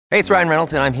Hey, it's Ryan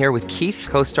Reynolds, and I'm here with Keith,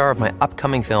 co-star of my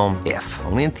upcoming film, If,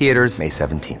 only in theaters May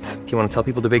 17th. Do you want to tell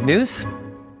people the big news?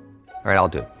 All right, I'll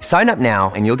do it. Sign up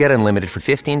now and you'll get unlimited for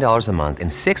 $15 a month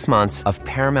and 6 months of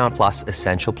Paramount Plus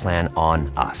Essential Plan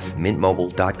on us.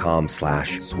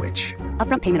 MintMobile.com/switch.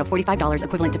 Upfront payment of $45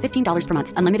 equivalent to $15 per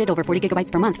month. Unlimited over 40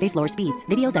 gigabytes per month. Face lower speeds.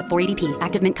 Videos at 480p.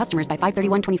 Active Mint customers by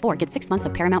 531.24 get 6 months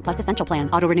of Paramount Plus Essential Plan.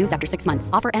 Auto renews after 6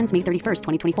 months. Offer ends May 31st,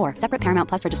 2024. Separate Paramount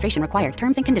Plus registration required.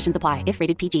 Terms and conditions apply if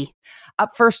rated PG.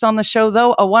 Up first on the show,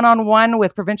 though, a one-on-one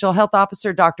with Provincial Health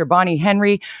Officer Dr. Bonnie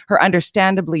Henry. Her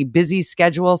understandably busy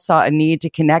schedule saw a need to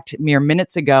connect mere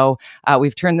minutes ago.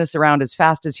 We've turned this around as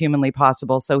fast as humanly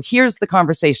possible. So here's the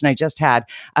conversation I just had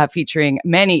featuring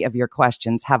many of your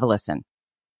questions. Have a listen.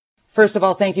 First of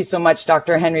all, thank you so much,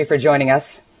 Dr. Henry, for joining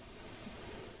us.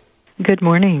 Good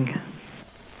morning.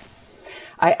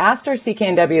 I asked our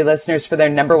CKNW listeners for their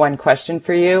number one question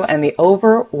for you, and the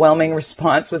overwhelming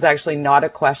response was actually not a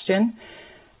question.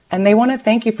 And they want to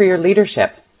thank you for your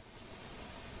leadership.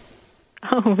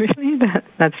 Oh, really?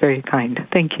 That's very kind.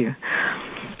 Thank you.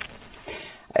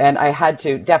 And I had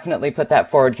to definitely put that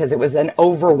forward because it was an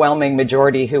overwhelming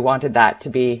majority who wanted that to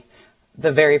be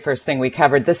the very first thing we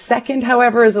covered. The second,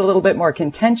 however, is a little bit more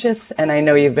contentious, and I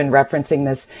know you've been referencing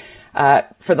this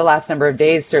for the last number of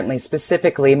days, certainly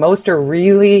specifically. Most are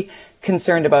really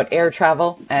concerned about air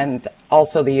travel and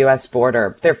also the U.S.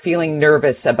 border. They're feeling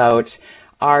nervous about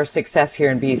our success here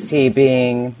in BC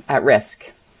being at risk.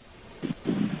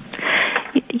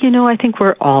 You know, I think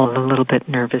we're all a little bit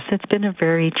nervous. It's been a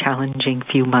very challenging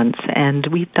few months, and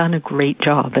we've done a great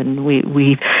job. And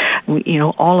we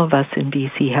all of us in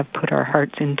BC have put our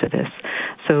hearts into this.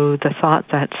 So the thought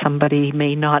that somebody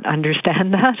may not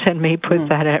understand that and may put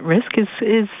that at risk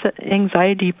is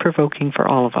anxiety provoking for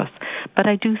all of us. But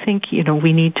I do think,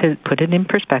 we need to put it in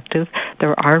perspective.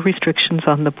 There are restrictions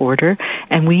on the border,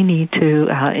 and we need to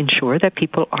ensure that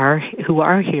people who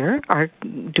are here are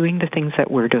doing the things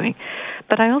that we're doing.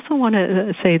 But I also want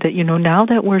to say that, now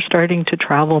that we're starting to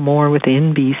travel more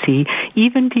within BC,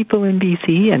 even people in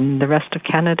BC and the rest of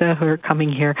Canada who are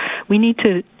coming here, we need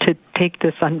to take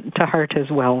this to heart as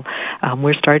well.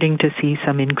 We're starting to see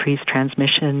some increased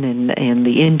transmission in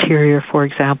the interior, for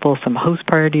example, some host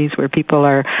parties where people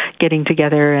are getting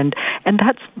together, and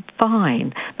that's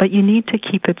fine. But you need to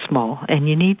keep it small, and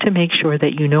you need to make sure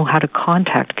that you know how to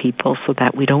contact people so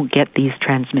that we don't get these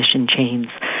transmission chains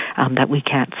that we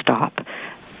can't stop.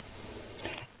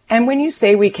 And when you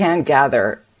say we can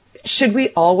gather, should we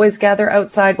always gather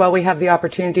outside while we have the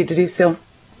opportunity to do so?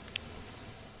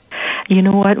 You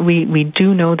know what? We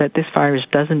do know that this virus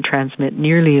doesn't transmit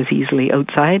nearly as easily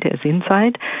outside as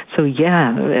inside. So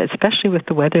yeah, especially with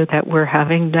the weather that we're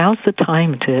having, now's the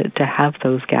time to have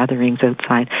those gatherings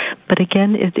outside. But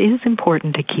again, it is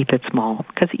important to keep it small,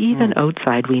 because even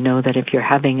outside we know that if you're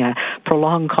having a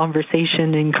prolonged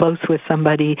conversation in close with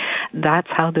somebody, that's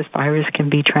how this virus can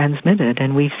be transmitted.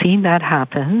 And we've seen that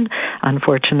happen,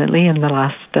 unfortunately, in the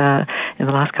last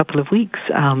couple of weeks,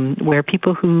 where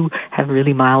people who have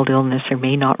really mild illness or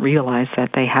may not realize that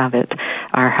they have it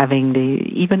are having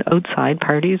even outside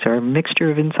parties or a mixture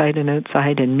of inside and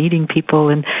outside and meeting people.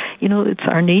 And, it's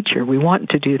our nature. We want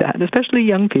to do that, especially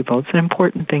young people. It's an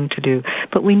important thing to do.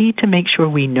 But we need to make sure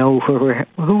we know who we're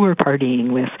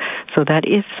partying with so that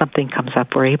if something comes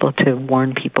up, we're able to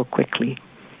warn people quickly.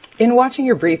 In watching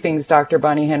your briefings, Dr.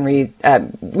 Bonnie Henry,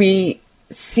 we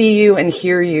see you and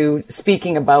hear you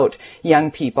speaking about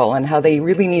young people and how they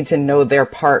really need to know their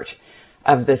part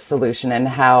of this solution, and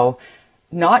how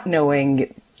not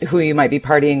knowing who you might be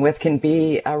partying with can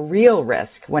be a real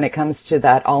risk when it comes to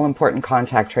that all-important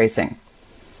contact tracing.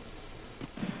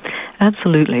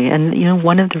 Absolutely. And,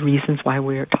 one of the reasons why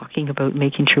we're talking about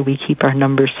making sure we keep our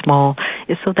numbers small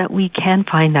is so that we can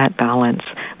find that balance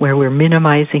where we're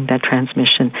minimizing that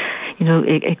transmission.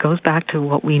 It goes back to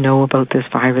what we know about this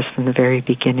virus from the very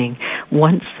beginning.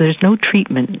 Once there's no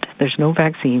treatment, there's no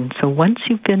vaccine. So once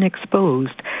you've been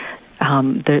exposed,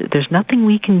 there's nothing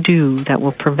we can do that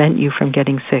will prevent you from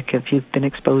getting sick if you've been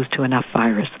exposed to enough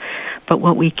virus. But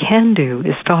what we can do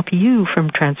is stop you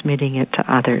from transmitting it to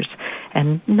others.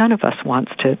 And none of us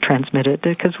wants to transmit it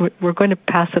because we're going to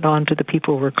pass it on to the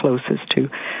people we're closest to.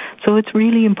 So it's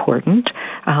really important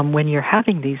when you're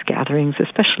having these gatherings,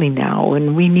 especially now,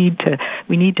 and we need to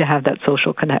have that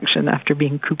social connection after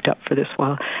being cooped up for this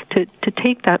while, to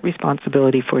take that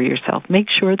responsibility for yourself. Make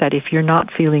sure that if you're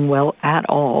not feeling well at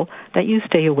all, that you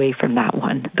stay away from that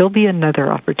one. There'll be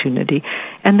another opportunity,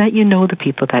 and that you know the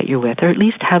people that you're with, or at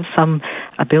least have some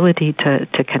ability to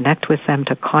connect with them,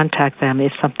 to contact them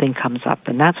if something comes up.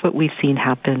 And that's what we've seen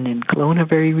happen in Kelowna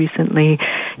very recently.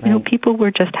 Right. People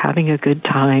were just having a good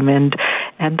time, and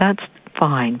that's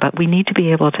fine, but we need to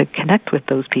be able to connect with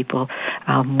those people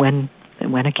when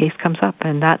a case comes up,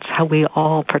 and that's how we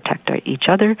all protect each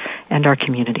other and our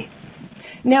community.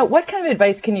 Now, what kind of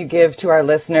advice can you give to our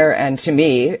listener and to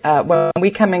me when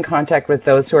we come in contact with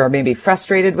those who are maybe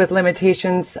frustrated with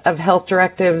limitations of health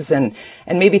directives and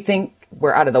maybe think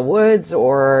we're out of the woods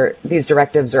or these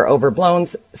directives are overblown?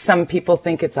 Some people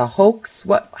think it's a hoax.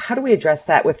 How do we address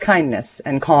that with kindness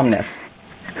and calmness?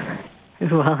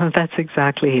 Well, that's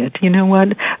exactly it. You know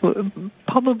what?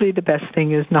 Probably the best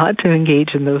thing is not to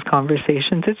engage in those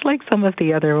conversations. It's like some of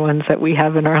the other ones that we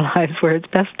have in our lives where it's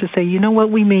best to say, you know what,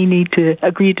 we may need to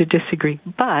agree to disagree,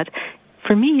 but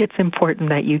for me, it's important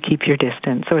that you keep your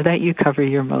distance or that you cover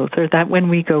your mouth or that when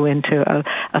we go into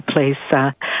a place,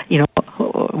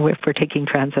 if we're taking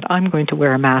transit, I'm going to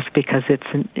wear a mask because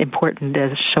it's important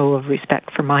as a show of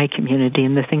respect for my community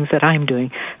and the things that I'm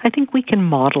doing. I think we can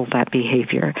model that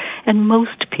behavior, and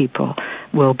most people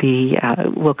will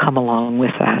come along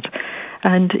with that.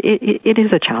 And it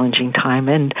is a challenging time,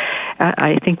 and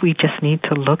I think we just need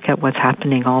to look at what's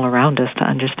happening all around us to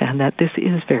understand that this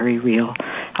is very real.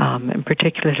 And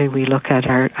particularly we look at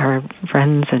our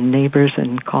friends and neighbors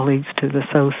and colleagues to the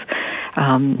south,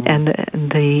 and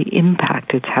the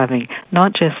impact it's having,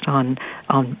 not just on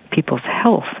people's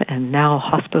health, and now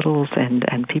hospitals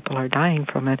and people are dying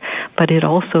from it, but it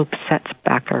also sets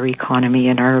back our economy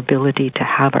and our ability to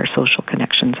have our social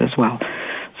connections as well.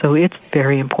 So it's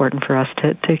very important for us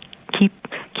to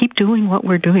keep doing what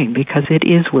we're doing because it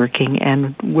is working,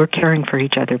 and we're caring for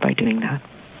each other by doing that.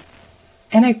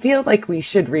 And I feel like we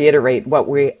should reiterate what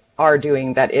we are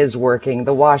doing that is working: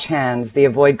 the wash hands, the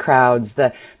avoid crowds,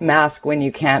 the mask when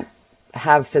you can't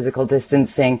have physical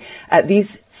distancing.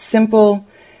 These simple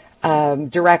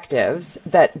directives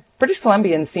that British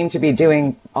Columbians seem to be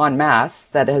doing en masse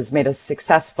that has made us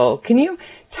successful. Can you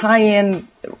tie in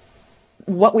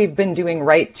what we've been doing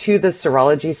right to the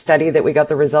serology study that we got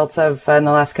the results of in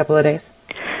the last couple of days?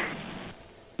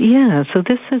 Yeah, so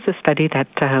this is a study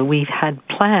that we've had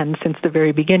planned since the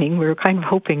very beginning. We were kind of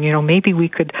hoping, maybe we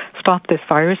could stop this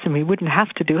virus and we wouldn't have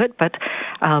to do it, but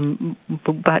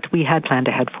we had planned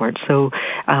ahead for it. So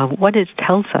what it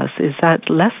tells us is that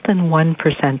less than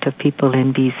 1% of people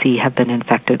in BC have been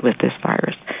infected with this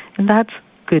virus, and that's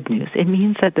good news. It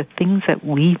means that the things that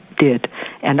we did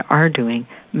and are doing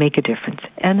make a difference,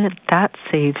 and that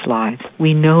saves lives.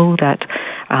 We know that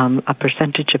a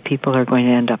percentage of people are going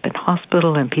to end up in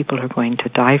hospital and people are going to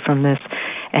die from this,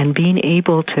 and being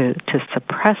able to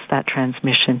suppress that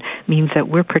transmission means that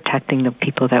we're protecting the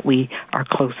people that we are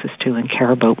closest to and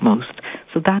care about most.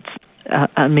 So that's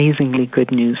amazingly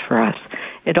good news for us.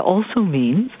 It also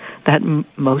means that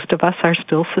most of us are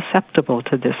still susceptible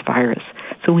to this virus.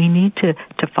 So we need to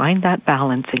find that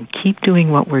balance and keep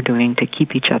doing what we're doing to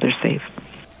keep each other safe.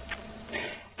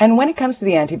 And when it comes to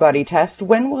the antibody test,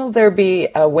 when will there be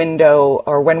a window,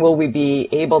 or when will we be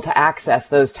able to access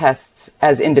those tests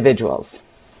as individuals?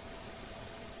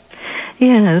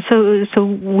 Yeah, so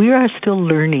we are still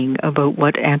learning about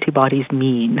what antibodies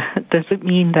mean. Does it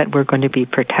mean that we're going to be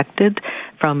protected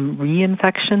from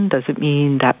reinfection? Does it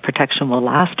mean that protection will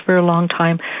last for a long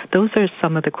time? Those are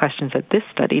some of the questions that this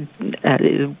study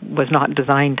was not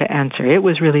designed to answer. It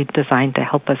was really designed to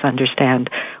help us understand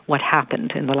what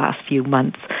happened in the last few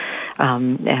months,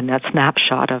 and that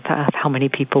snapshot of how many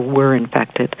people were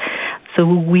infected. So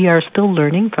we are still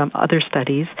learning from other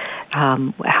studies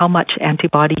how much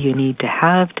antibody you need to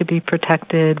have to be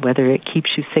protected, whether it keeps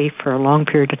you safe for a long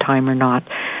period of time or not.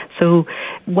 So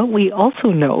what we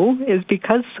also know is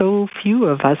because so few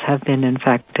of us have been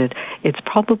infected, it's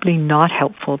probably not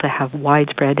helpful to have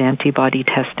widespread antibody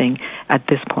testing at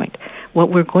this point. What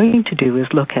we're going to do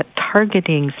is look at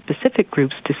targeting specific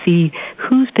groups to see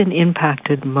who's been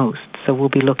impacted most. So we'll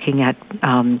be looking at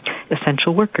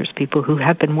essential workers, people who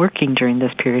have been working during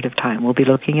this period of time. We'll be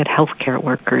looking at healthcare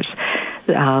workers.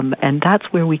 And that's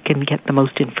where we can get the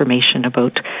most information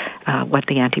about what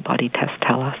the antibody tests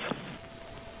tell us.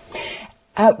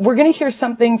 We're going to hear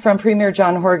something from Premier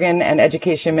John Horgan and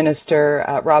Education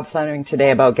Minister Rob Fleming today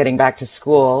about getting back to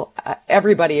school.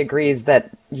 Everybody agrees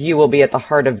that you will be at the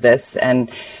heart of this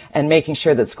and making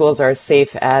sure that schools are as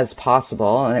safe as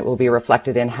possible, and it will be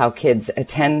reflected in how kids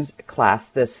attend class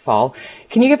this fall.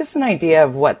 Can you give us an idea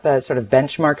of what the sort of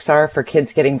benchmarks are for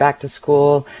kids getting back to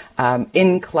school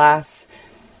in class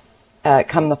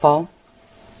come the fall?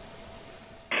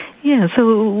 Yeah,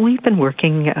 so we've been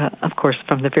working, of course,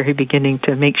 from the very beginning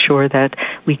to make sure that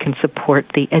we can support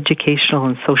the educational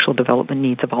and social development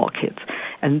needs of all kids.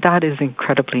 And that is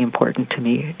incredibly important to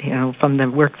me. You know, from the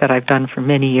work that I've done for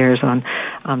many years on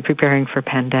preparing for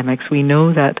pandemics, we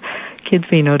know that kids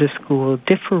being out of school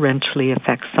differentially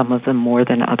affects some of them more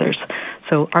than others.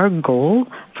 So our goal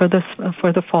for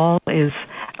the fall is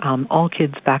all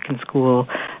kids back in school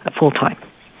full time.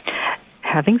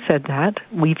 Having said that,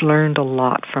 we've learned a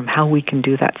lot from how we can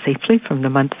do that safely from the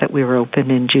months that we were open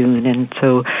in June. And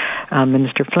so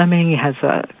Minister Fleming has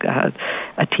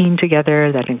a team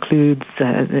together that includes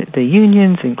the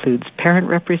unions, includes parent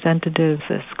representatives,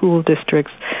 school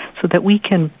districts, so that we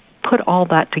can put all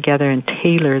that together and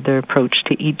tailor the approach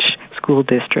to each school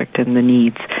district and the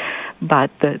needs.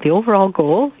 But the overall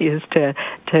goal is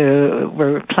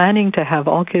we're planning to have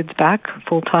all kids back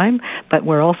full time, but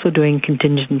we're also doing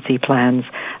contingency plans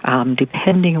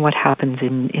depending on what happens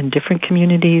in different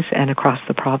communities and across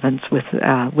the province with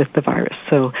the virus.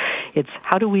 So it's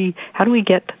how do we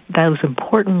get those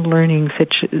important learnings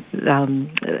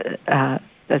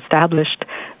established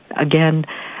again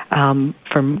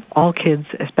from all kids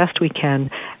as best we can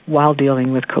while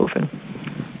dealing with COVID.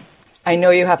 I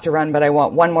know you have to run, but I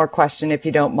want one more question, if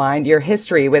you don't mind. Your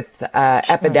history with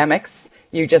epidemics,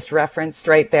 you just referenced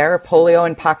right there, polio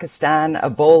in Pakistan,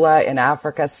 Ebola in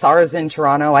Africa, SARS in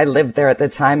Toronto. I lived there at the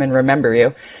time and remember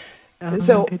you.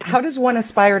 So how does one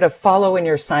aspire to follow in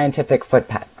your scientific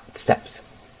footsteps?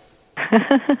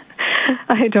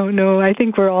 I don't know. I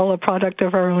think we're all a product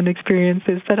of our own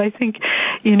experiences, but I think,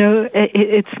 you know,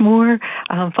 it's more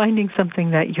finding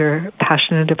something that you're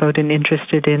passionate about and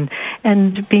interested in,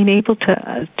 and being able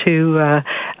to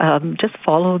just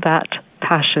follow that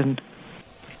passion.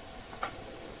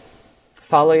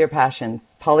 Follow your passion.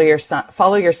 Follow your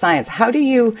science. How do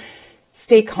you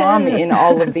stay calm in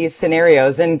all of these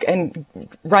scenarios and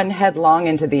run headlong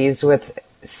into these with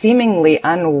seemingly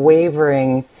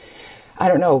unwavering, I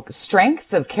don't know,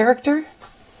 strength of character?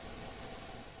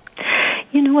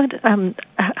 You know what?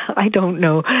 I don't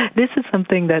know. This is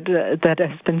something that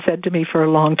has been said to me for a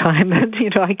long time.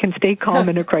 That I can stay calm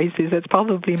in a crisis. It's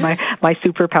probably my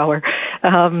superpower.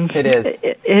 It is.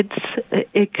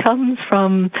 It comes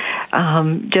from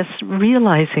just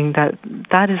realizing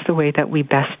that is the way that we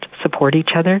best support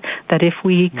each other. That if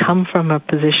we come from a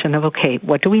position of, okay,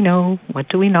 what do we know? What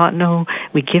do we not know?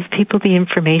 We give people the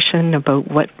information about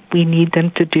what we need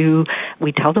them to do.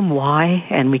 We tell them why,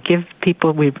 and we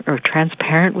are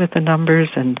transparent with the numbers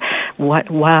and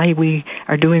why we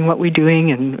are doing what we're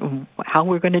doing and how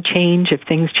we're going to change if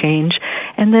things change.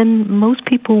 And then most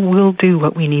people will do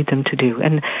what we need them to do.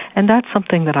 And that's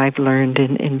something that I've learned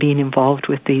in being involved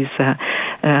with these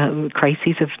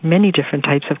crises of many different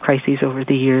types of crises over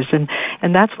the years.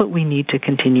 And that's what we need to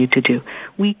continue to do.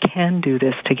 We can do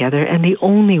this together, and the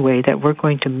only way that we're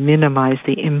going to minimize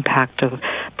the impact of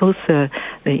both the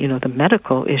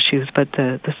medical issues, but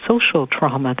the social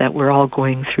trauma that we're all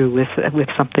going through with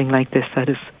something like this that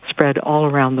is spread all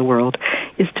around the world,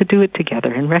 is to do it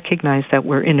together and recognize that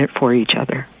we're in it for each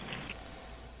other.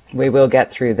 We will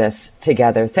get through this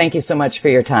together. Thank you so much for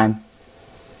your time.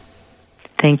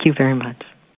 Thank you very much.